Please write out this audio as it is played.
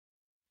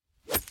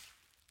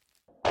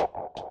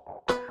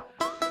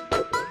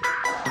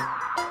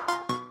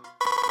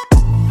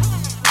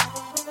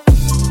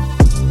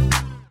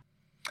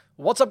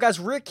What's up, guys?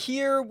 Rick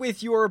here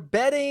with your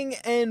betting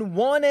and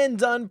one and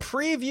done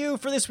preview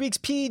for this week's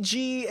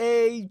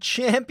PGA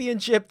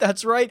Championship.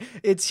 That's right,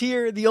 it's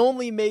here, the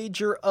only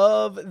major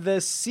of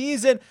the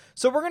season.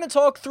 So we're going to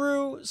talk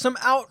through some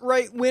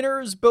outright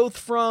winners, both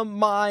from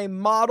my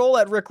model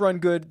at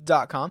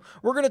rickrungood.com.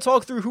 We're going to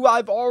talk through who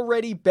I've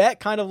already bet,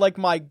 kind of like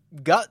my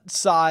gut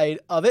side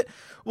of it.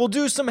 We'll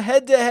do some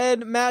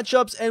head-to-head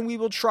matchups, and we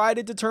will try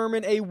to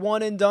determine a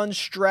one-and-done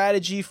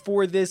strategy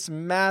for this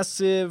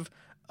massive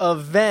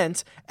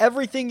event.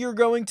 Everything you're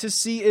going to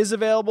see is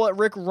available at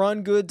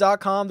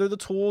rickrungood.com. They're the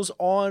tools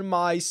on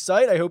my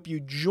site. I hope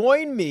you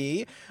join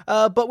me.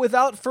 But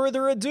without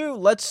further ado,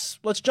 let's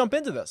jump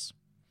into this.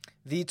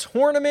 The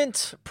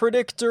tournament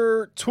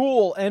predictor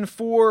tool, and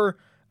for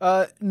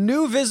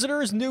new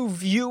visitors, new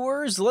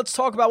viewers, let's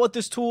talk about what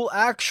this tool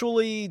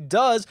actually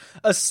does.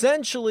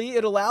 Essentially,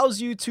 it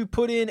allows you to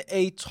put in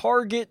a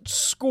target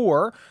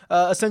score,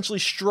 essentially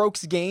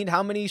strokes gained,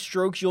 how many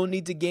strokes you'll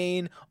need to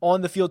gain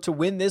on the field to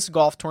win this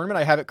golf tournament.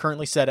 I have it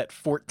currently set at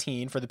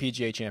 14 for the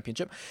PGA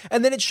Championship.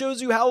 And then it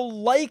shows you how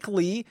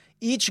likely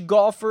each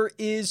golfer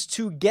is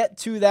to get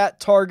to that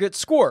target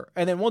score.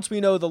 And then once we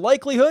know the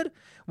likelihood,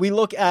 we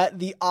look at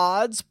the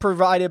odds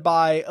provided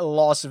by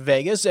Las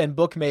Vegas and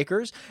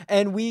bookmakers,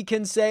 and we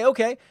can say,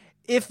 okay,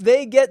 if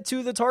they get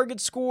to the target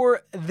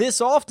score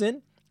this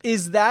often,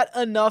 is that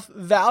enough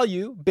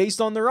value based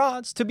on their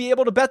odds to be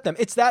able to bet them?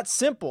 It's that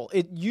simple.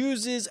 It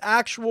uses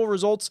actual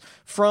results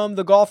from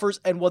the golfers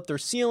and what their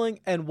ceiling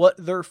and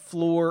what their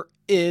floor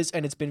is,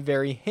 and it's been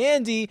very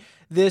handy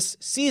this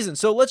season.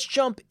 So let's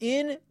jump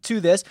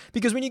into this,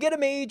 because when you get a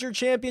major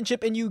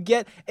championship and you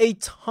get a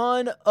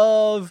ton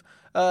of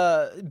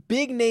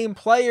big name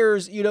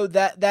players, you know,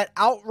 that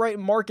outright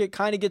market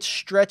kind of gets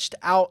stretched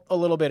out a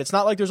little bit. It's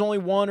not like there's only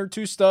one or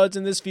two studs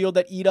in this field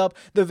that eat up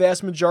the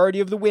vast majority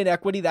of the win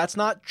equity. That's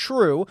not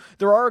true.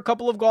 There are a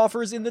couple of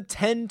golfers in the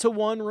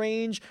 10-1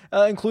 range,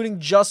 including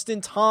Justin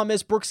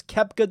Thomas, Brooks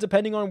Koepka,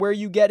 depending on where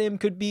you get him,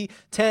 could be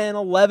 10,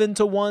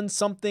 11-1,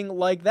 something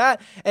like that.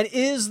 And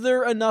is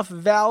there enough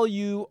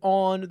value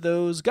on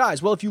those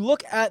guys? Well, if you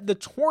look at the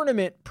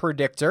tournament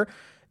predictor,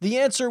 the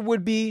answer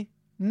would be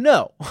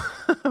no.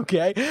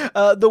 Okay.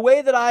 The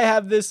way that I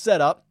have this set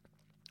up,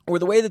 or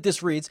the way that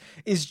this reads,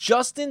 is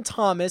Justin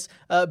Thomas,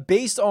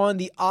 based on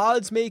the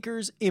odds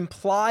makers'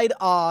 implied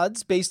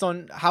odds, based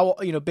on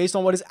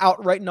what his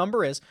outright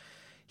number is,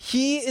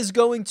 he is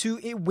going to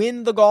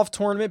win the golf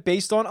tournament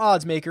based on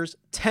odds makers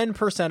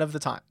 10% of the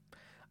time.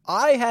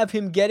 I have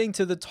him getting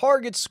to the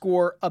target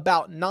score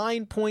about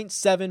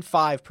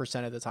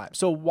 9.75% of the time.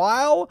 So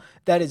while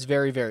that is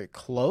very, very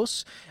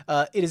close,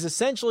 it is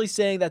essentially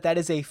saying that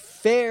is a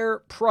fair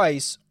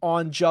price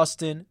on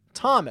Justin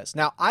Thomas.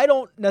 Now, I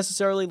don't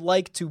necessarily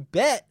like to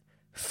bet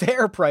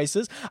fair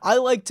prices. I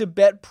like to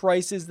bet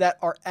prices that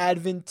are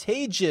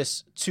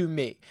advantageous to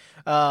me.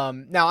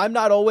 Now, I'm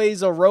not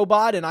always a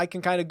robot, and I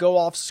can kind of go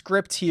off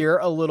script here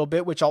a little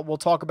bit, which we'll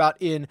talk about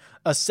in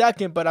a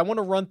second, but I want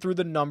to run through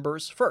the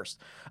numbers first.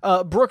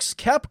 Brooks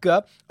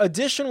Koepka,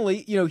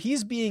 additionally,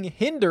 he's being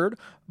hindered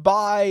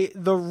by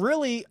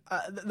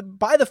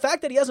by the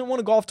fact that he hasn't won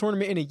a golf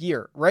tournament in a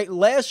year, right?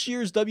 Last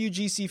year's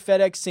WGC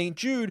FedEx St.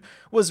 Jude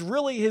was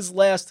really his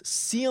last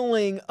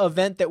ceiling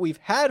event that we've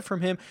had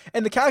from him,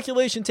 and the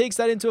calculation takes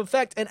that into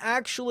effect and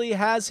actually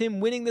has him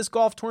winning this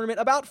golf tournament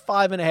about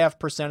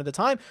 5.5% of the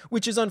time,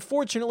 which is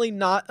unfortunately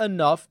not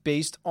enough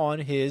based on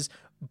his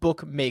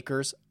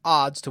bookmakers'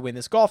 odds to win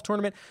this golf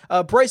tournament.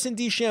 Bryson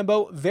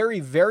DeChambeau,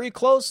 very, very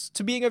close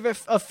to being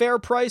a fair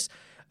price.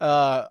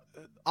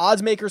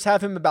 Odds makers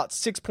have him about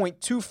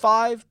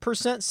 6.25%,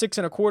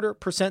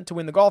 6.25% to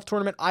win the golf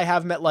tournament. I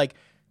have him at like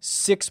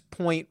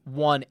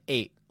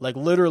 6.18, like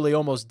literally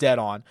almost dead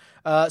on.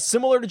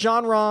 Similar to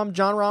Jon Rahm.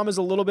 Jon Rahm is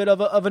a little bit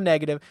of a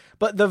negative,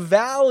 but the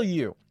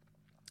real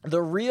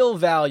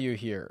value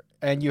here,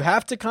 and you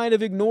have to kind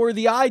of ignore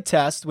the eye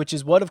test, which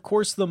is what, of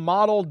course, the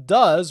model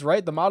does,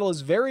 right? The model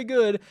is very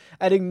good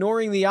at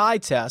ignoring the eye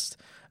test.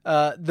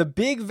 The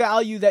big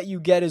value that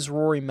you get is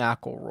Rory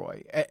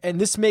McIlroy.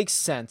 And this makes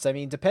sense. I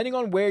mean, depending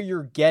on where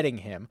you're getting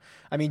him,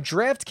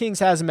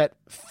 DraftKings has him at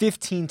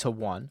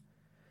 15-1.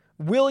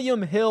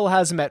 William Hill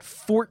has him at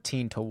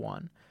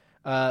 14-1.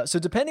 So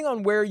depending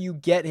on where you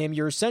get him,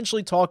 you're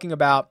essentially talking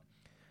about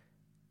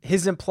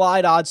his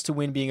implied odds to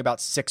win being about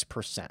 6%,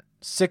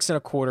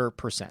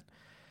 6.25%.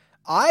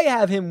 I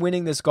have him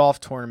winning this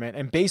golf tournament,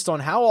 and based on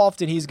how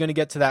often he's going to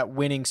get to that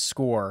winning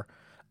score,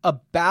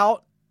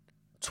 about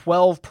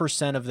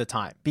 12% of the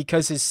time,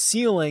 because his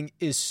ceiling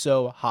is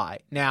so high.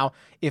 Now,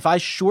 if I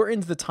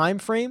shortened the time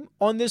frame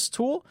on this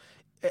tool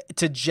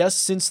to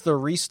just since the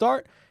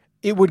restart,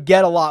 it would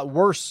get a lot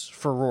worse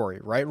for Rory,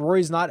 right?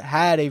 Rory's not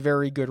had a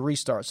very good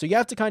restart. So you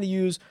have to kind of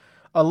use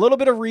a little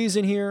bit of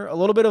reason here, a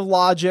little bit of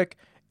logic,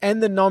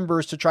 and the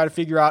numbers to try to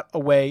figure out a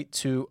way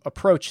to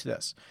approach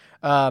this.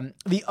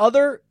 The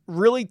other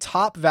really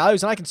top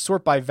values, and I can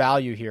sort by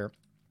value here,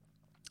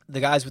 the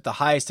guys with the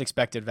highest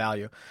expected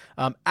value.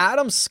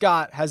 Adam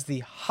Scott has the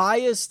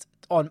highest,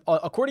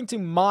 according to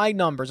my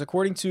numbers,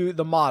 according to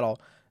the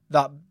model,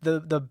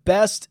 the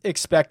best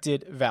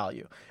expected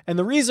value. And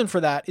the reason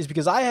for that is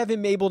because I have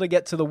him able to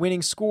get to the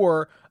winning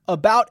score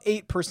about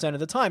 8% of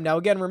the time. Now,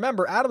 again,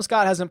 remember, Adam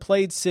Scott hasn't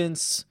played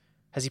since...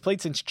 Has he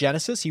played since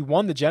Genesis? He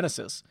won the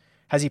Genesis.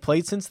 Has he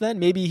played since then?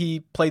 Maybe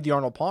he played the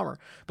Arnold Palmer.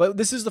 But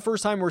this is the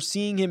first time we're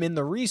seeing him in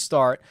the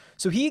restart.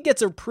 So he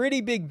gets a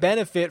pretty big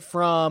benefit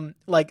from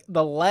like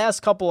the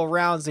last couple of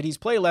rounds that he's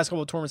played, last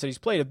couple of tournaments that he's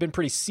played have been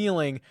pretty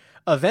ceiling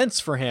events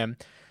for him.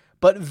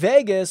 But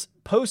Vegas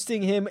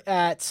posting him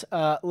at,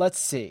 let's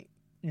see,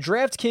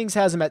 DraftKings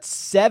has him at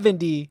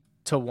 70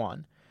 to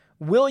 1.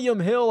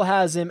 William Hill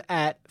has him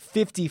at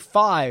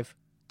 55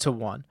 to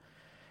 1.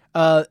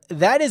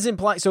 That is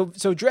implying, so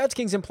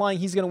DraftKings implying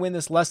he's going to win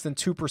this less than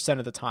 2%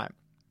 of the time.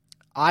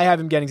 I have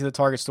him getting to the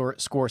target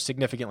score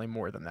significantly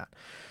more than that.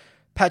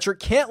 Patrick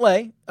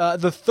Cantlay,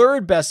 the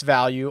third best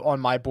value on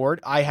my board,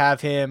 I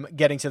have him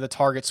getting to the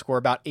target score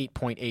about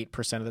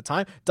 8.8% of the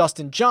time.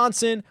 Dustin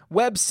Johnson,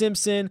 Webb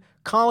Simpson,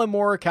 Colin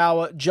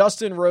Morikawa,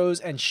 Justin Rose,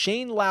 and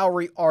Shane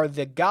Lowry are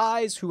the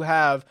guys who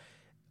have,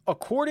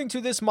 according to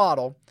this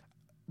model,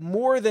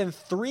 more than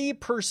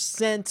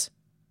 3%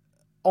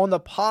 on the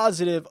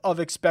positive of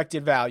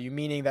expected value,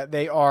 meaning that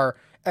they are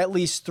at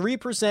least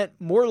 3%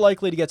 more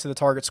likely to get to the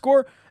target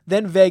score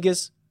than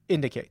Vegas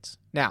indicates.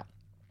 Now,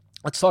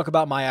 let's talk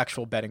about my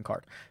actual betting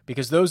card,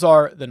 because those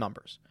are the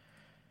numbers.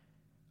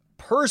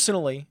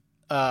 Personally,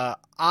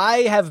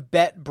 I have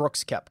bet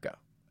Brooks Koepka,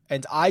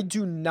 and I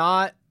do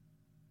not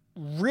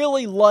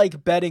really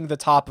like betting the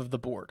top of the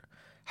board.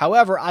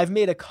 However, I've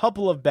made a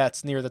couple of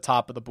bets near the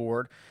top of the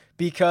board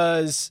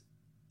because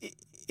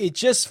it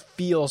just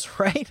feels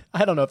right.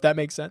 I don't know if that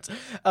makes sense.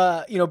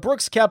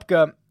 Brooks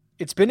Koepka,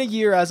 it's been a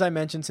year, as I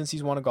mentioned, since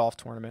he's won a golf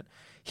tournament.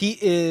 He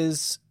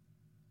is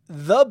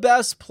the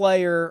best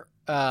player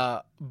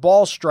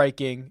ball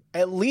striking,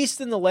 at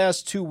least in the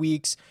last 2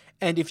 weeks.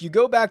 And if you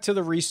go back to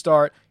the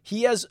restart,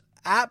 he has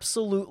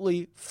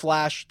absolutely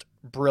flashed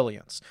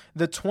brilliance.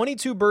 The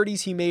 22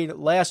 birdies he made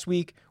last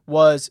week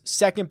was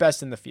second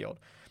best in the field.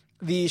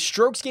 The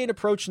strokes gained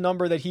approach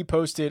number that he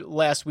posted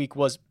last week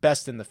was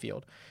best in the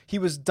field. He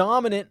was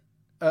dominant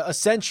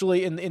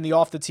essentially in the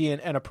off the tee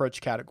and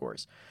approach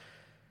categories.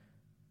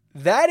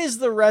 That is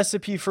the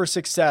recipe for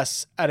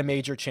success at a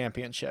major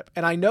championship.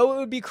 And I know it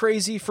would be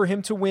crazy for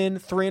him to win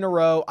 3 in a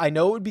row. I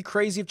know it would be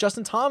crazy if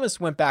Justin Thomas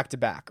went back to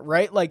back,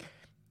 right? Like,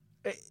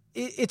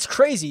 it's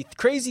crazy.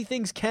 Crazy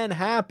things can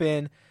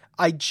happen.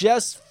 I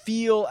just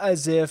feel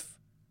as if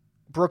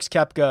Brooks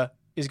Koepka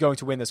is going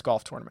to win this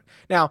golf tournament.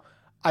 Now,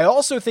 I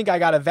also think I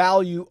got a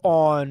value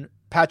on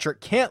Patrick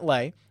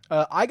Cantlay.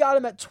 I got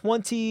him at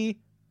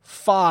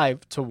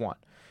 25 to 1.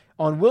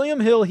 On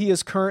William Hill, he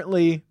is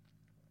currently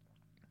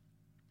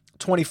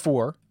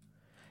 24.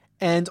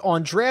 And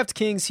on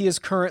DraftKings, he is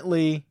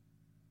currently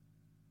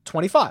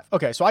 25.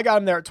 Okay, so I got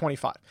him there at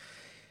 25.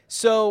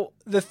 So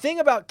the thing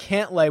about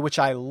Cantlay, which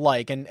I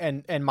like,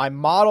 and my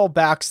model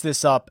backs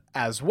this up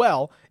as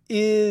well,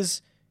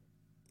 is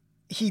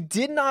he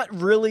did not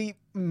really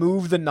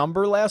move the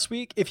number last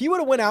week. If he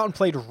would have went out and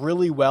played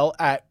really well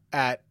at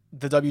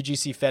the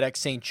WGC FedEx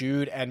St.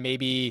 Jude and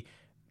maybe,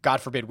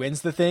 God forbid,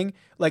 wins the thing,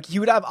 like he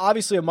would have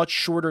obviously a much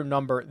shorter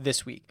number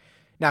this week.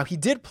 Now, he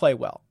did play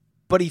well,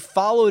 but he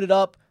followed it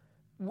up.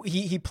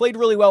 He played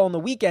really well on the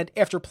weekend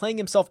after playing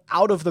himself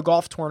out of the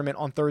golf tournament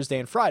on Thursday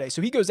and Friday.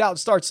 So he goes out and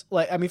starts,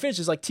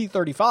 finishes like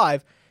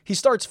T35. He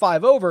starts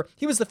 5 over.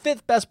 He was the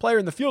 5th best player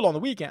in the field on the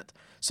weekend.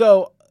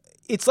 So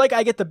it's like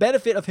I get the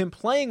benefit of him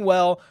playing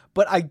well,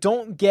 but I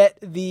don't get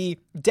the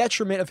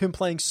detriment of him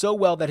playing so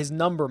well that his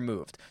number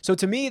moved. So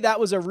to me, that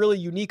was a really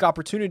unique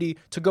opportunity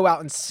to go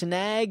out and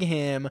snag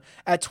him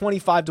at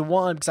 25 to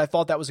 1 because I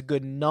thought that was a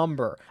good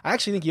number. I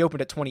actually think he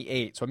opened at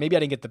 28, so maybe I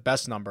didn't get the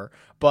best number,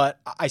 but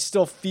I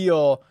still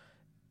feel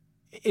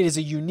it is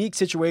a unique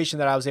situation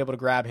that I was able to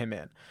grab him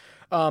in.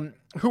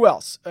 Who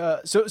else?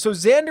 So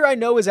Xander I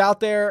know is out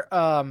there.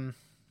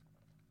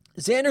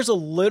 Xander's a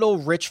little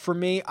rich for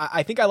me.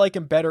 I think I like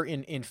him better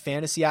in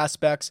fantasy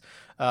aspects,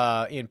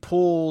 in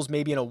pools,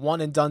 maybe in a one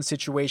and done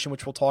situation,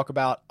 which we'll talk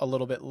about a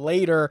little bit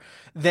later,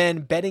 than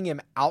betting him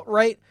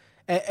outright.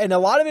 And a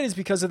lot of it is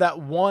because of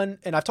that one,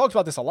 and I've talked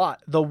about this a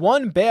lot, the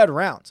one bad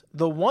round.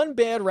 The one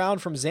bad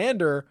round from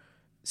Xander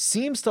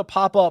seems to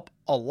pop up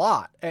a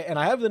lot. And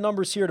I have the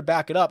numbers here to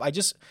back it up. I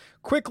just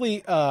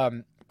quickly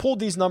pulled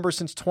these numbers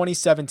since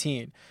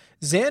 2017.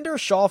 Xander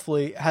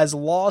Schauffele has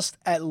lost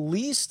at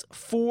least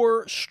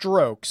 4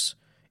 strokes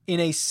in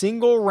a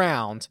single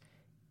round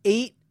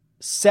 8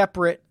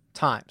 separate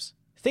times.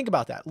 Think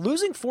about that.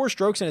 Losing 4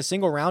 strokes in a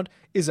single round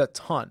is a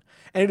ton.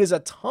 And it is a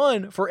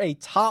ton for a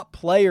top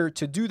player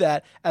to do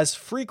that as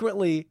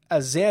frequently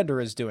as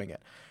Xander is doing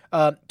it.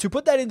 To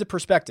put that into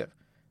perspective,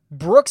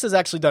 Brooks has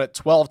actually done it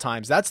 12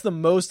 times. That's the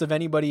most of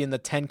anybody in the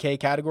 10K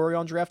category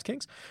on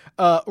DraftKings.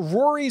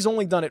 Rory's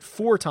only done it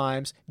 4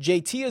 times.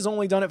 JT has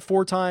only done it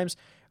 4 times.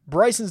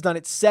 Bryson's done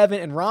it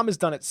 7, and Rahm has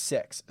done it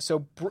 6.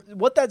 So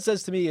what that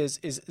says to me is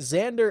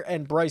Xander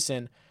and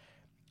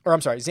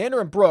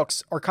Xander and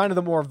Brooks are kind of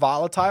the more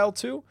volatile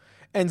two.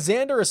 And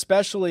Xander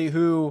especially,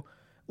 who,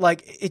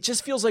 Like, it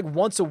just feels like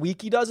once a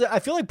week he does it. I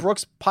feel like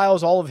Brooks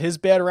piles all of his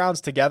bad rounds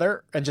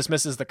together and just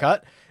misses the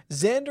cut.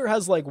 Xander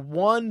has like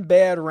one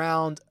bad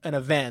round, an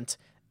event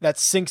that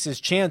sinks his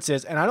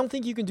chances, and I don't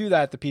think you can do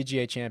that at the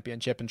PGA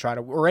Championship and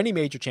or any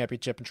major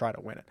championship and try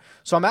to win it.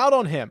 So I'm out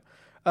on him.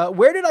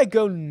 Where did I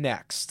go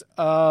next?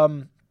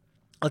 Let's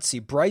see.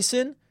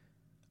 Bryson.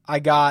 I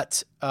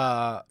got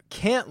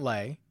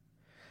Cantlay.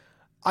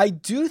 I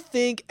do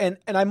think, and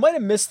I might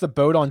have missed the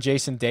boat on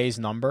Jason Day's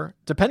number.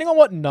 Depending on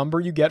what number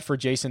you get for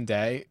Jason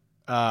Day,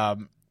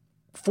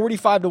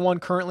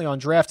 45-1 currently on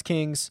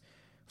DraftKings,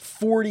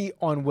 40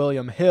 on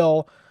William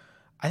Hill.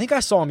 I think I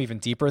saw him even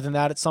deeper than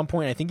that at some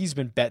point. I think he's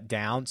been bet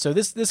down. So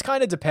this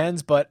kind of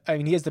depends, but I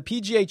mean, he has the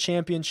PGA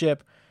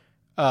Championship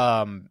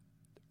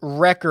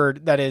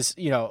record that is,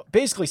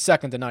 basically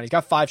second to none. He's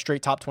got 5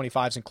 straight top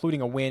 25s,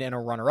 including a win and a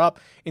runner-up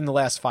in the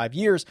last 5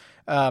 years.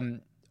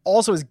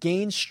 Also has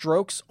gained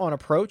strokes on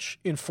approach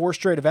in 4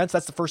 straight events.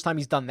 That's the first time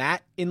he's done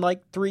that in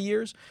like 3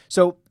 years.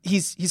 So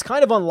he's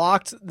kind of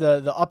unlocked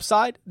the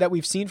upside that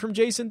we've seen from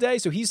Jason Day.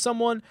 So he's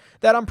someone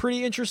that I'm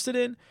pretty interested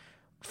in.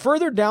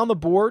 Further down the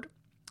board,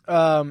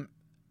 Hatton.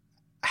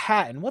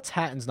 What's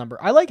Hatton's number?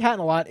 I like Hatton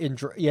a lot.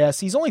 Yes,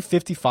 he's only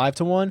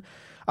 55-1.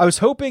 I was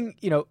hoping,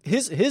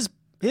 his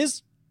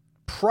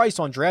price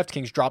on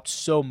DraftKings dropped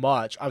so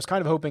much. I was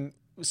kind of hoping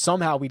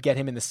somehow we'd get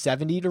him in the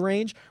 70 to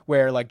range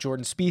where like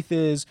Jordan Spieth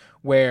is,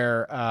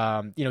 where,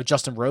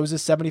 Justin Rose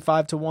is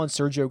 75-1,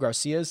 Sergio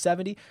Garcia is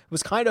 70.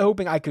 Was kind of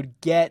hoping I could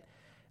get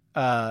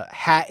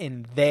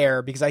Hatton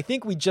there because I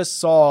think we just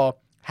saw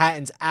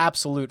Hatton's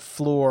absolute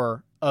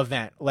floor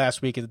event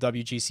last week at the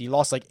WGC.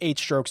 Lost like 8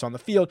 strokes on the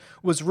field.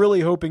 Was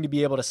really hoping to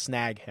be able to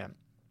snag him.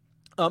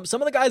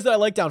 Some of the guys that I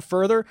like down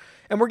further,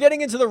 and we're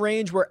getting into the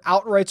range where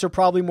outrights are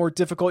probably more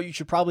difficult. You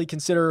should probably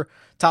consider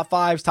top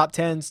 5s, top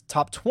 10s,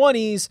 top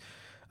 20s.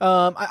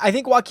 I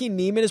think Joaquin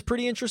Niemann is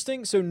pretty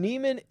interesting. So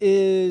Niemann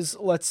is,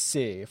 let's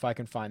see if I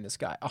can find this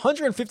guy,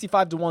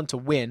 155-1 to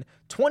win,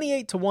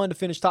 28-1 to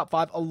finish top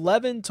 5,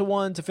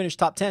 11-1 to finish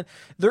top 10.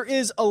 There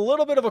is a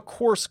little bit of a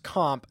course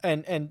comp,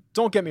 and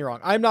don't get me wrong,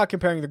 I'm not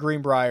comparing the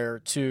Greenbrier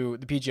to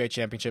the PGA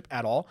Championship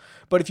at all.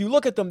 But if you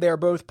look at them, they're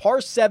both par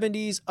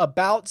 70s,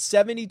 about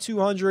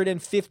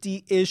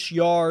 7,250-ish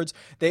yards.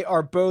 They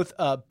are both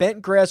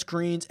bent grass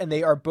greens, and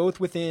they are both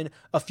within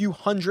a few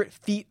hundred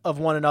feet of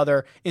one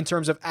another in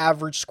terms of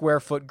average square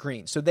foot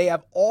green. So they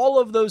have all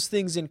of those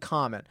things in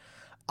common.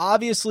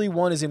 Obviously,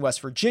 one is in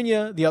West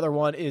Virginia. The other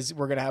one is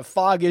we're going to have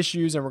fog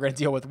issues and we're going to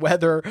deal with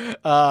weather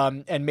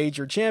and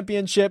major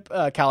championship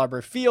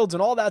caliber fields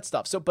and all that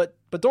stuff. So, but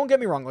don't get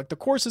me wrong. Like the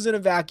courses in a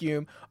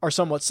vacuum are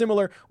somewhat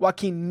similar.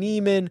 Joaquin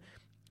Niemann,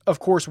 of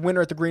course,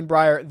 winner at the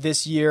Greenbrier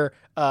this year.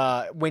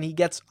 When he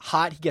gets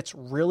hot, he gets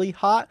really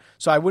hot.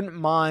 So I wouldn't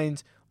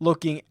mind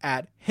looking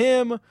at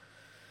him.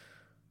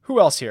 Who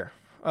else here?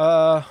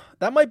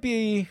 That might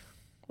be.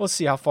 Let's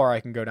see how far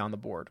I can go down the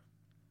board.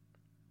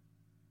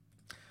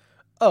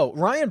 Oh,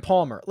 Ryan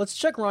Palmer. Let's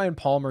check Ryan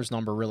Palmer's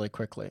number really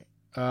quickly.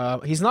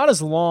 He's not as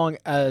long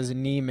as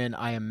Niemann,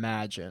 I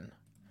imagine,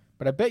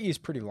 but I bet he's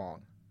pretty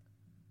long.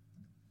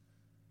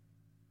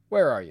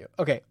 Where are you?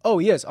 Okay. Oh,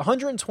 he is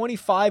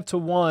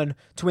 125-1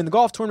 to win the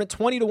golf tournament,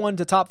 20-1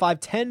 to top 5,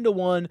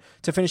 10-1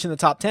 to finish in the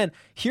top 10.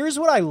 Here's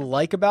what I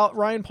like about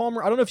Ryan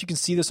Palmer. I don't know if you can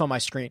see this on my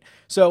screen.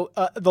 So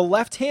the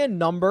left-hand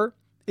number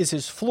is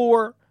his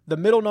floor. The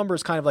middle number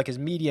is kind of like his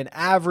median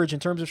average in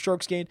terms of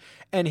strokes gained,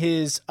 and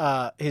his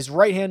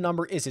right-hand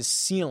number is his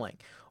ceiling.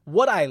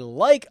 What I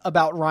like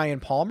about Ryan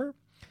Palmer,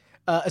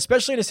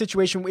 especially in a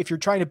situation if you're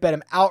trying to bet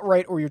him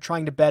outright or you're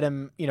trying to bet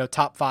him,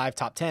 top 5,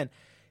 top 10,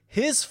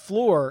 his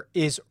floor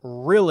is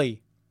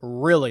really,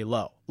 really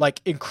low,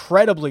 like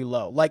incredibly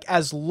low, like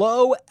as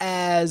low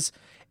as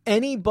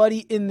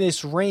anybody in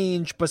this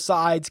range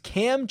besides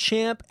Cam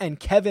Champ and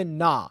Kevin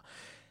Na.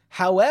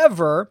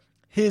 However,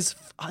 his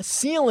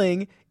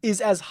ceiling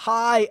is as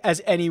high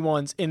as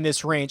anyone's in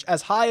this range,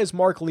 as high as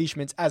Mark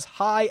Leishman's, as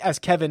high as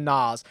Kevin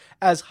Na's,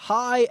 as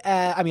high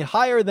as,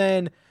 higher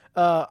than,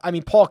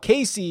 Paul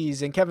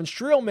Casey's and Kevin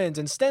Streelman's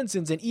and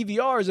Stenson's and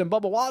EVR's and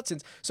Bubba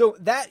Watson's. So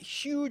that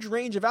huge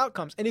range of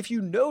outcomes. And if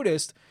you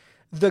noticed,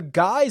 the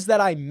guys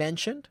that I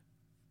mentioned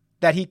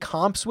that he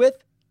comps with,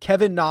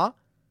 Kevin Na,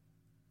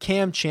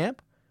 Cam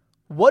Champ,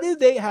 what do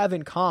they have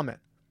in common?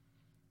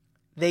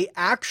 They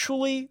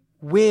actually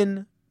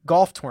win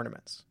golf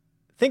tournaments.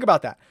 Think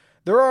about that.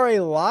 There are a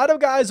lot of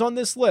guys on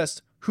this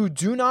list who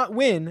do not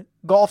win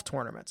golf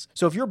tournaments.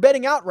 So if you're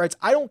betting outrights,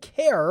 I don't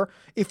care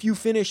if you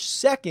finish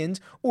second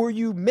or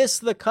you miss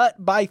the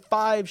cut by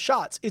 5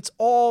 shots. It's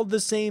all the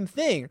same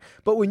thing.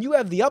 But when you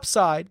have the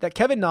upside that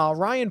Kevin Na,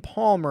 Ryan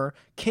Palmer,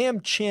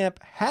 Cam Champ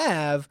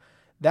have,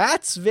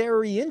 that's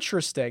very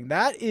interesting.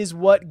 That is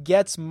what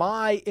gets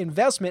my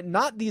investment,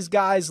 not these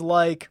guys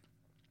like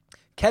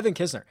Kevin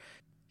Kisner.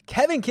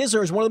 Kevin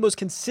Kisner is one of the most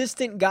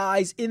consistent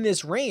guys in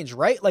this range,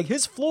 right? Like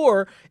his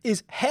floor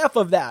is half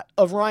of that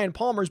of Ryan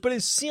Palmer's, but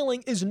his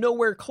ceiling is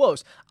nowhere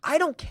close. I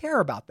don't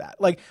care about that.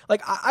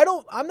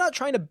 I'm not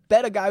trying to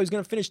bet a guy who's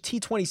going to finish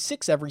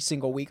T26 every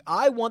single week.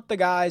 I want the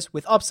guys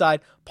with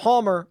upside.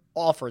 Palmer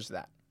offers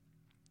that.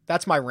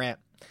 That's my rant.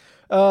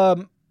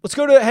 Let's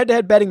go to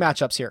head-to-head betting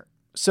matchups here.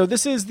 So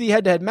this is the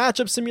head-to-head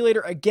matchup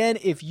simulator. Again,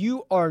 if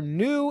you are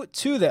new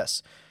to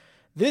this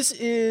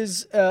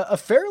is a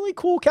fairly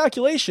cool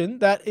calculation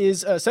that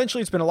is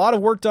essentially, it's been a lot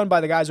of work done by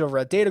the guys over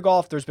at Data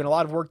Golf. There's been a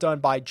lot of work done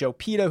by Joe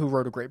Pita, who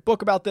wrote a great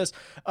book about this,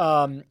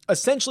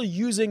 essentially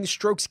using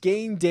strokes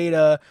gained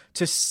data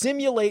to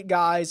simulate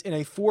guys in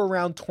a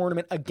 4-round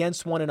tournament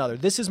against one another.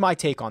 This is my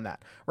take on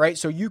that, right?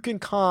 So you can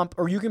comp,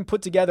 or you can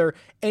put together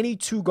any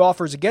two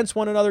golfers against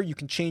one another. You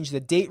can change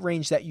the date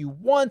range that you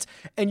want,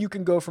 and you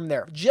can go from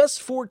there.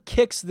 Just for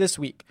kicks this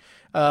week,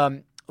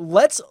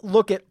 let's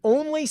look at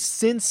only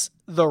since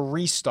the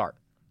restart.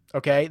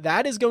 Okay,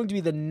 that is going to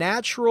be the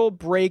natural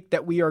break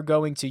that we are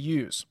going to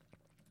use.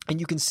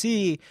 And you can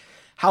see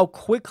how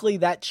quickly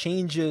that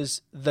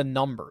changes the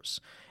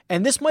numbers.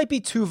 And this might be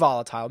too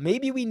volatile.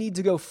 Maybe we need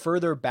to go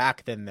further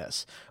back than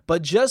this.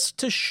 But just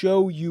to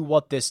show you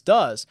what this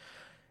does,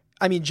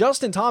 I mean,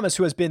 Justin Thomas,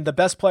 who has been the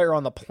best player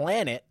on the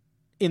planet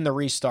in the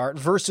restart,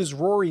 versus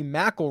Rory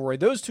McIlroy,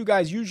 those two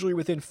guys usually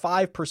within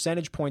 5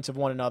 percentage points of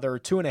one another, or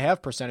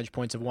 2.5 percentage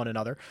points of one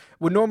another,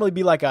 would normally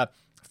be like a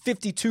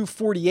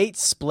 52-48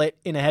 split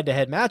in a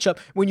head-to-head matchup.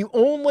 When you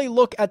only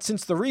look at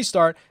since the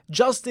restart,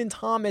 Justin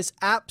Thomas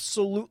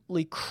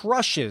absolutely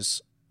crushes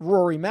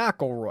Rory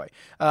McIlroy.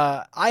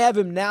 I have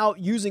him now,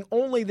 using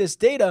only this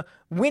data,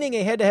 winning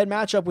a head-to-head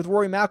matchup with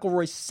Rory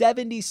McIlroy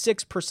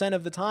 76%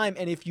 of the time,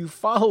 and if you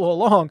follow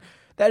along,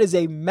 that is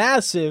a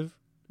massive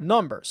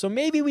number. So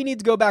maybe we need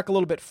to go back a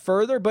little bit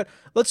further, but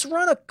let's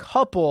run a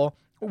couple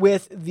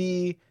with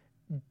the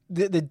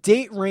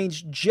date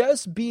range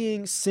just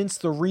being since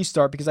the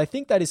restart, because I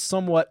think that is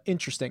somewhat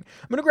interesting.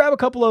 I'm going to grab a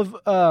couple of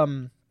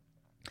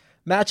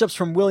matchups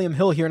from William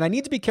Hill here, and I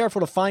need to be careful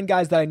to find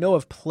guys that I know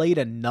have played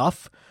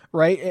enough,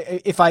 right?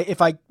 If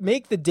I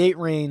make the date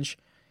range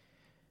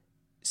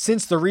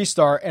since the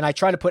restart and I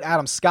try to put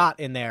Adam Scott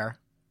in there,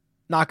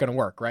 not going to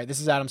work, right? This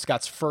is Adam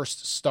Scott's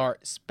first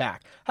start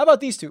back. How about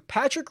these two?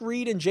 Patrick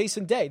Reed and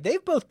Jason Day.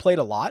 They've both played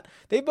a lot.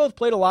 They've both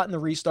played a lot in the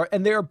restart,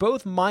 and they are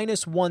both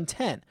minus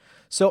 110.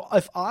 So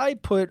if I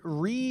put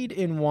Reed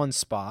in one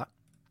spot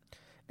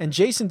and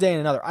Jason Day in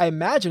another, I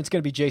imagine it's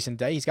going to be Jason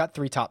Day. He's got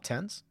 3 top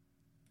 10s.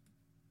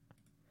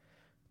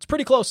 It's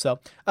pretty close,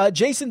 though.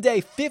 Jason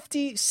Day,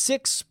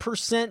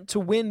 56% to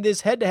win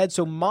this head-to-head.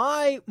 So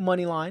my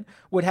money line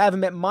would have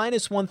him at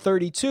minus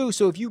 132.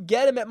 So if you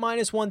get him at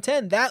minus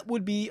 110, that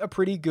would be a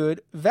pretty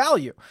good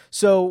value.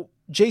 So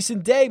Jason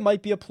Day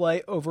might be a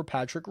play over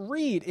Patrick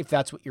Reed, if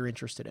that's what you're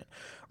interested in.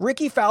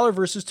 Ricky Fowler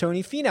versus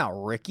Tony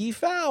Finau. Ricky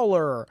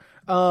Fowler.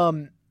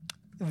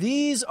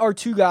 These are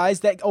two guys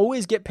that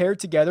always get paired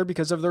together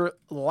because of their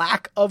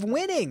lack of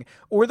winning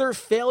or their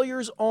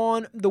failures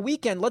on the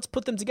weekend. Let's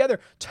put them together.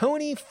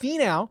 Tony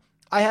Finau,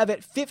 I have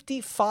at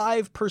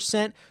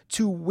 55%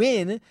 to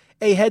win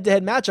a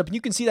head-to-head matchup. And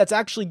you can see that's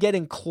actually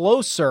getting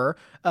closer.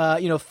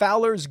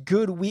 Fowler's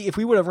good week. If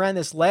we would have ran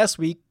this last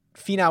week,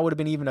 Finau would have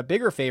been even a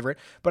bigger favorite.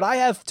 But I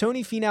have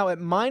Tony Finau at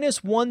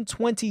minus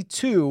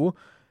 122,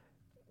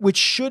 which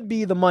should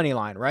be the money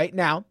line, right?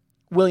 Now,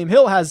 William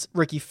Hill has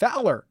Ricky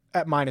Fowler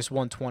at minus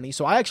 120.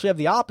 So I actually have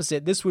the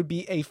opposite. This would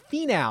be a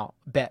Finau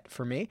bet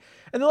for me.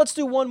 And then let's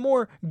do one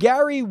more.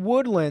 Gary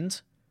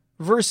Woodland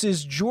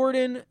versus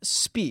Jordan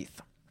Spieth.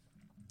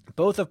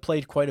 Both have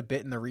played quite a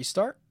bit in the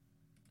restart.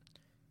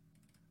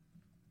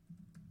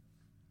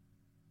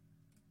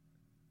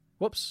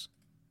 Whoops.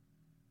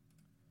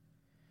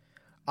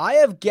 I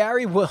have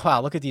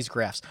wow, look at these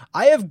graphs.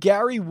 I have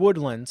Gary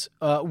Woodland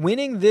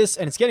winning this,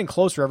 and it's getting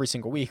closer every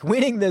single week,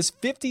 winning this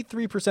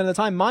 53% of the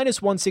time, minus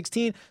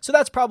 116. So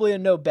that's probably a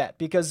no bet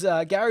because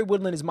Gary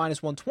Woodland is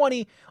minus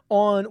 120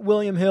 on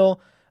William Hill.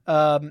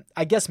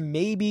 I guess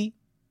maybe.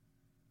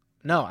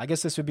 No, I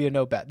guess this would be a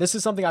no bet. This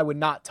is something I would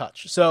not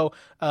touch. So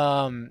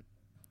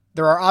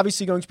there are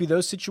obviously going to be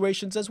those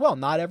situations as well.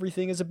 Not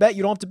everything is a bet.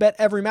 You don't have to bet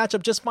every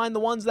matchup. Just find the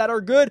ones that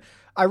are good.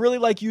 I really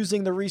like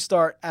using the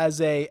restart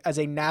as a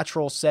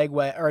natural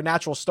segue or a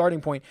natural starting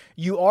point.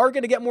 You are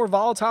going to get more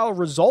volatile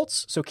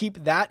results, so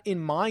keep that in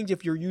mind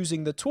if you're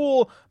using the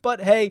tool.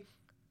 But hey,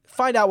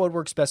 find out what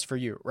works best for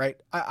you, right?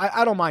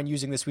 I don't mind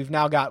using this. We've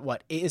now got,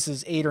 this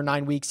is 8 or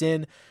 9 weeks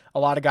in. A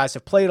lot of guys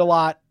have played a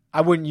lot.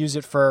 I wouldn't use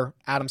it for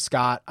Adam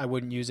Scott. I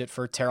wouldn't use it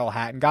for Terrell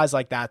Hatton, guys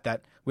like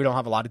that we don't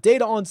have a lot of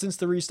data on since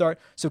the restart.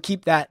 So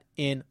keep that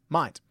in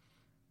mind.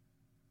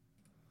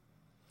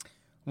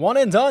 One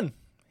and done.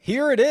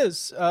 Here it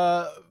is.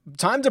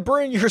 Time to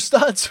burn your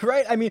studs,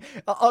 right? I mean,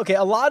 okay,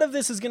 a lot of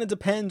this is going to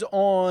depend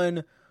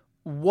on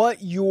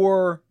what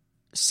your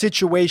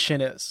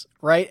situation is,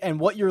 right? And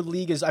what your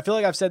league is. I feel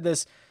like I've said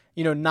this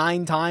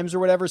 9 times or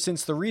whatever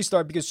since the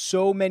restart because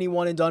so many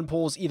one and done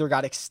pools either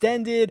got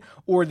extended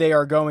or they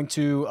are going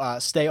to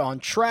stay on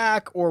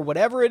track or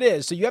whatever it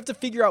is. So you have to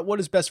figure out what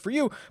is best for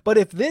you. But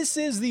if this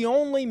is the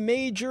only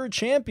major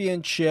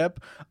championship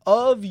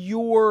of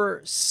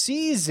your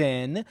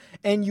season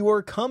and you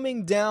are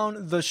coming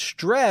down the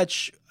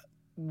stretch,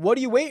 what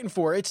are you waiting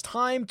for? It's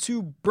time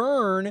to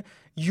burn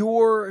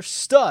your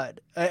stud.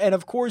 And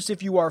of course,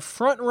 if you are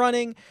front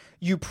running,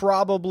 You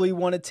probably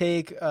want to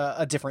take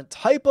a different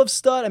type of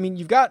stud. I mean,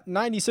 you've got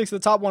 96 of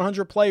the top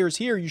 100 players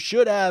here. You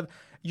should have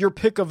your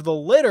pick of the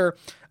litter.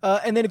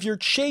 And then if you're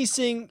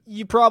chasing,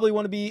 you probably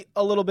want to be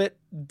a little bit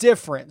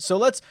different. So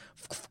let's,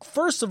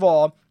 first of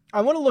all, I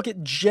want to look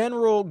at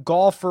general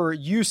golfer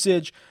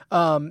usage.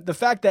 The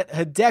fact that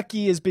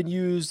Hideki has been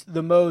used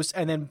the most,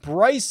 and then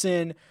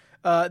Bryson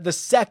the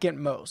second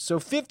most.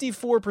 So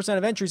 54%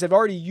 of entries have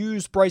already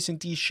used Bryson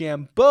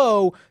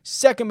DeChambeau,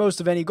 second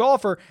most of any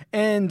golfer,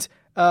 and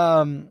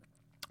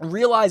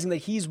realizing that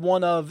he's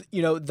one of,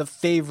 the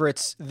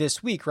favorites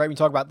this week, right? We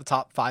talk about the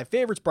top 5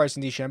 favorites,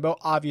 Bryson DeChambeau,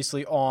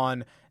 obviously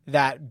on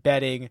that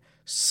betting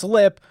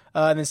slip.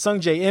 And then Sung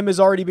Jae Im has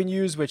already been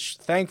used, which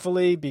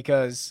thankfully,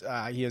 because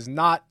he is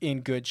not in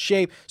good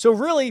shape. So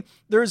really,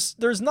 there's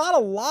not a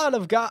lot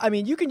of guys. I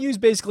mean, you can use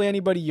basically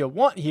anybody you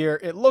want here,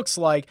 it looks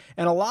like.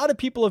 And a lot of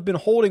people have been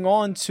holding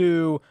on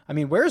to, I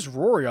mean, where's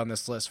Rory on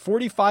this list?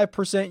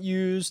 45%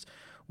 used.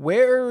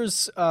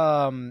 Where's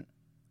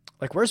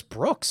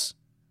Brooks?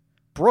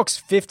 Brooks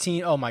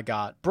 15. Oh my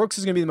God. Brooks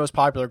is going to be the most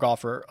popular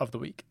golfer of the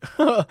week.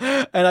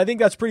 And I think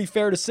that's pretty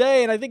fair to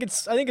say. And I think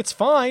it's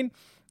fine,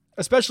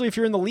 especially if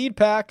you're in the lead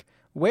pack.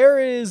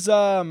 Where's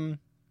Rahm?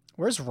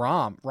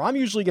 Rahm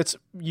usually gets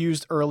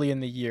used early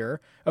in the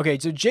year. Okay.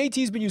 So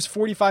JT's been used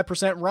 45%,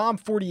 Rahm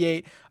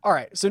 48. All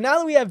right. So now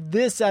that we have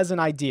this as an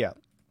idea,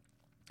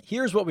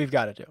 here's what we've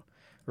got to do.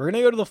 We're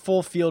going to go to the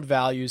full field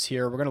values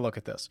here. We're going to look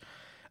at this.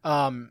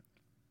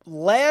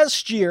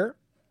 Last year,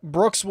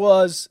 Brooks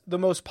was the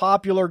most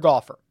popular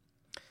golfer.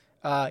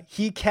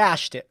 He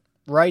cashed it,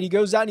 right? He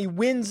goes out and he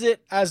wins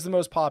it as the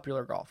most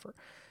popular golfer.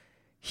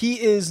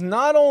 He is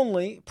not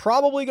only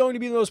probably going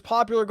to be the most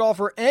popular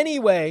golfer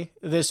anyway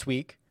this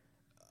week,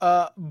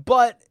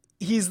 but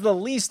he's the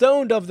least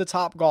owned of the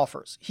top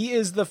golfers. He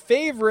is the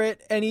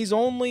favorite, and he's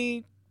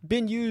only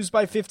been used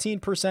by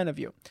 15% of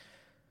you.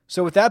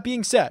 So with that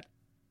being said,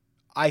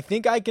 I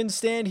think I can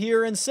stand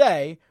here and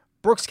say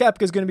Brooks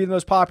Koepka is going to be the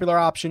most popular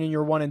option in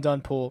your one and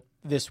done pool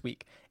this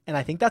week. And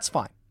I think that's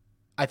fine.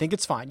 I think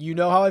it's fine. You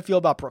know how I feel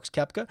about Brooks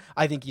Koepka.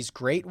 I think he's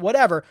great,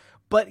 whatever.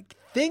 But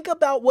think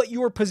about what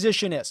your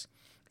position is.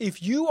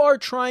 If you are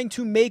trying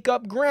to make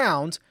up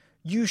ground,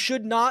 you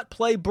should not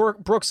play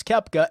Brooks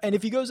Koepka. And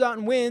if he goes out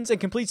and wins and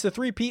completes the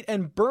three-peat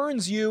and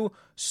burns you,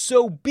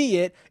 so be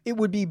it. It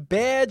would be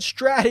bad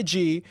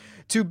strategy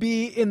to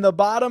be in the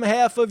bottom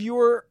half of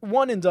your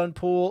one and done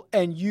pool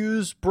and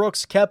use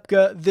Brooks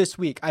Koepka this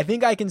week. I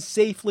think I can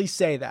safely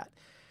say that.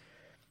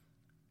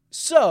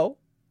 So,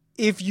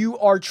 if you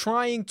are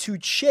trying to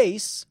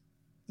chase,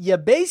 you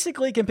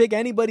basically can pick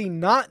anybody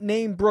not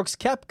named Brooks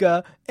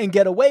Koepka and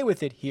get away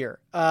with it here.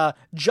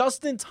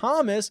 Justin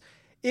Thomas,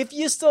 if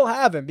you still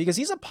have him, because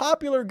he's a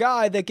popular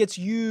guy that gets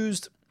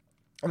used.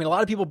 I mean, a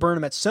lot of people burn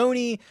him at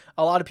Sony.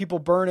 A lot of people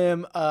burn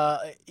him,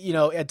 at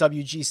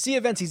WGC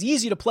events. He's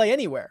easy to play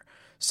anywhere.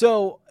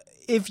 So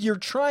if you're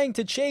trying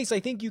to chase,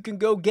 I think you can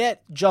go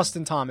get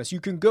Justin Thomas.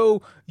 You can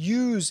go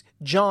use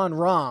Jon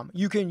Rahm.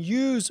 You can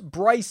use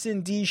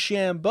Bryson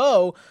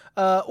DeChambeau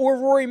or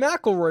Rory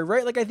McIlroy,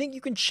 right? Like, I think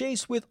you can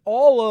chase with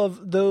all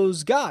of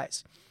those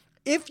guys.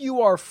 If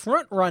you are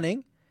front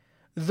running,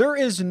 there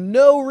is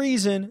no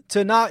reason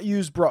to not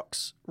use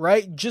Brooks,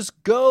 right?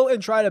 Just go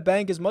and try to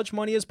bank as much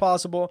money as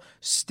possible.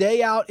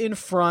 Stay out in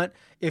front.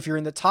 If you're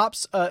in the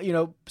tops,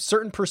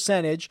 certain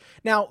percentage.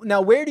 Now,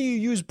 where do you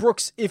use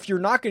Brooks if you're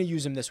not going to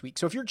use him this week?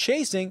 So if you're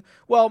chasing,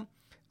 well,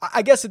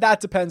 I guess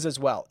that depends as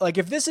well. Like,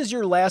 if this is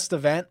your last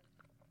event,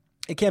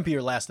 it can't be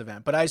your last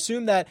event. But I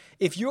assume that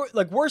if you're,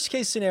 like, worst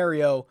case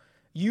scenario,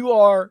 you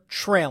are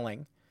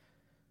trailing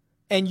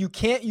and you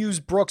can't use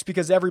Brooks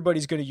because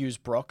everybody's going to use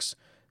Brooks.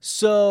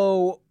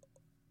 So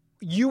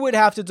you would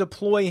have to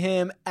deploy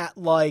him at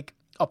like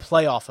a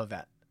playoff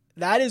event.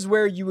 That is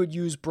where you would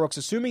use Brooks,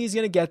 assuming he's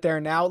going to get there.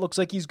 Now it looks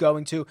like he's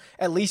going to.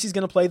 At least he's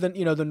going to play the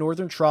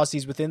Northern Trust.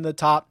 He's within the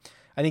top.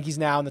 I think he's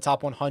now in the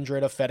top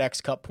 100 of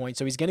FedEx Cup points.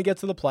 So he's going to get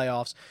to the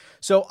playoffs.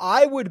 So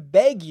I would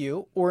beg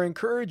you or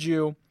encourage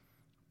you,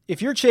 if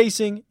you're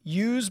chasing,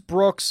 use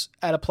Brooks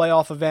at a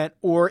playoff event,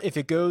 or if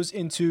it goes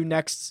into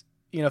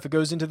if it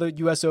goes into the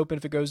US Open,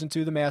 if it goes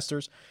into the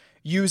Masters,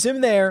 use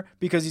him there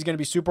because he's going to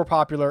be super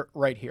popular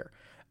right here.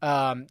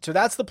 So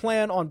that's the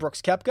plan on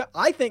Brooks Koepka.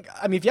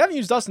 If you haven't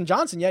used Dustin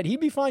Johnson yet, he'd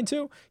be fine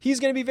too. He's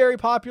going to be very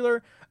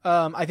popular.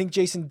 I think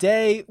Jason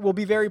Day will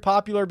be very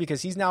popular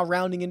because he's now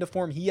rounding into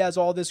form. He has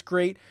all this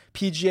great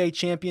PGA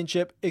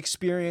Championship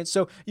experience.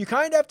 So you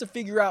kind of have to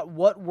figure out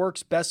what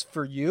works best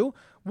for you.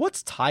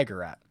 What's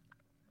Tiger at?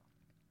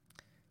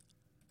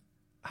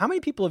 How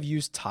many people have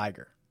used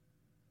Tiger?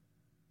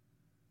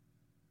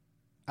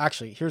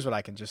 Actually, here's what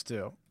I can just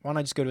do. Why don't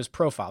I just go to his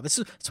profile?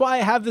 That's why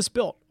I have this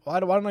built. Why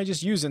don't I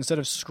just use it instead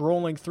of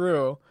scrolling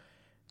through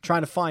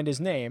trying to find his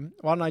name?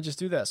 Why don't I just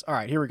do this? All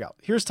right, here we go.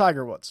 Here's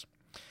Tiger Woods.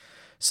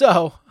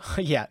 So,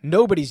 yeah,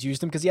 nobody's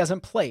used him because he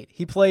hasn't played.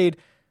 He's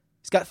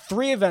got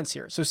 3 events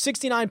here. So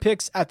 69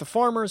 picks at the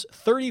Farmers,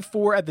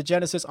 34 at the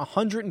Genesis,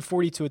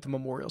 142 at the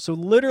Memorial. So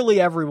literally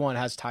everyone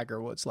has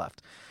Tiger Woods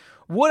left.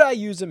 Would I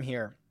use him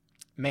here?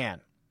 Man,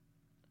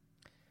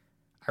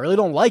 I really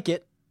don't like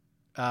it.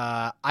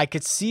 I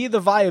could see the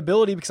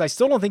viability because I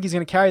still don't think he's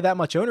going to carry that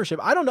much ownership.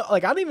 I don't know.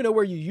 Like, I don't even know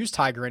where you use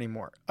Tiger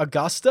anymore.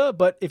 Augusta,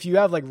 but if you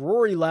have like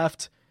Rory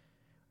left,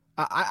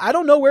 I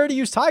don't know where to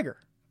use Tiger,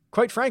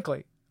 quite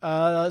frankly.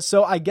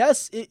 So I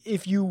guess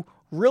if you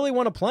really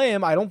want to play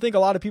him, I don't think a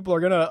lot of people are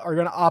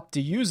gonna opt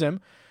to use him.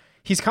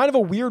 He's kind of a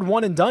weird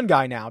one and done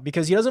guy now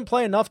because he doesn't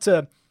play enough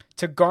to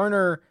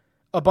garner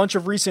a bunch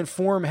of recent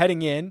form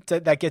heading in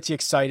that gets you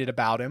excited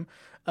about him.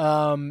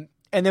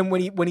 And then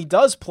when he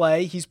does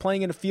play, he's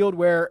playing in a field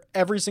where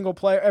every single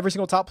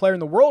top player in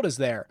the world is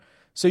there.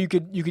 So you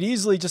could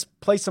easily just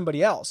play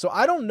somebody else. So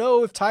I don't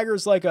know if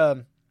Tiger's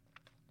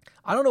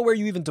I don't know where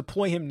you even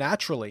deploy him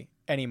naturally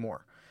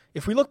anymore.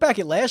 If we look back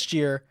at last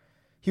year,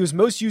 he was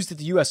most used at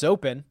the US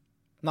Open.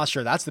 I'm not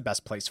sure that's the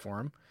best place for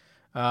him.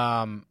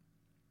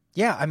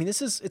 Yeah, I mean,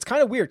 it's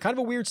kind of weird, kind of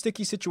a weird,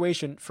 sticky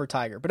situation for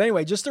Tiger. But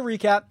anyway, just to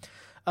recap,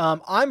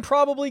 I'm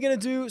probably going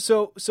to do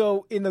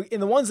so in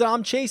the ones that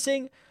I'm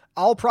chasing,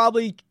 I'll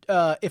probably,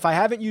 if I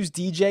haven't used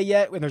DJ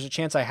yet, and there's a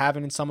chance I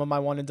haven't in some of my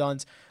one and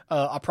dones,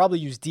 I'll probably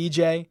use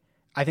DJ.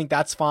 I think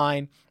that's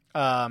fine.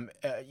 I'm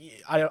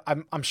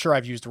sure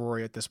I've used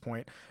Rory at this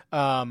point.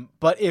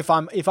 But if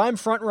I'm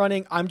front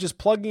running, I'm just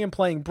plugging and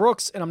playing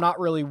Brooks and I'm not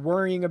really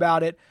worrying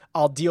about it.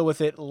 I'll deal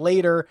with it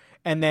later.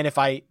 And then if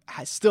I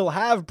still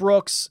have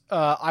Brooks,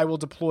 I will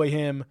deploy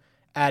him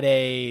at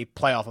a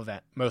playoff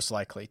event, most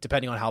likely,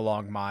 depending on how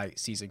long my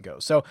season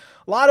goes. So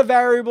a lot of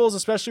variables,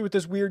 especially with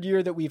this weird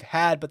year that we've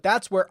had, but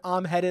that's where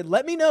I'm headed.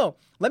 Let me know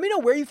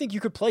where you think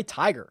you could play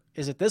Tiger.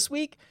 Is it this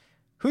week?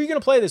 Who are you going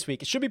to play this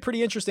week? It should be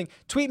pretty interesting.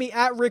 Tweet me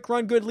at Rick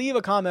Run Good. Leave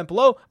a comment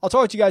below. I'll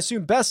talk to you guys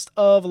soon. Best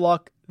of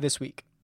luck this week.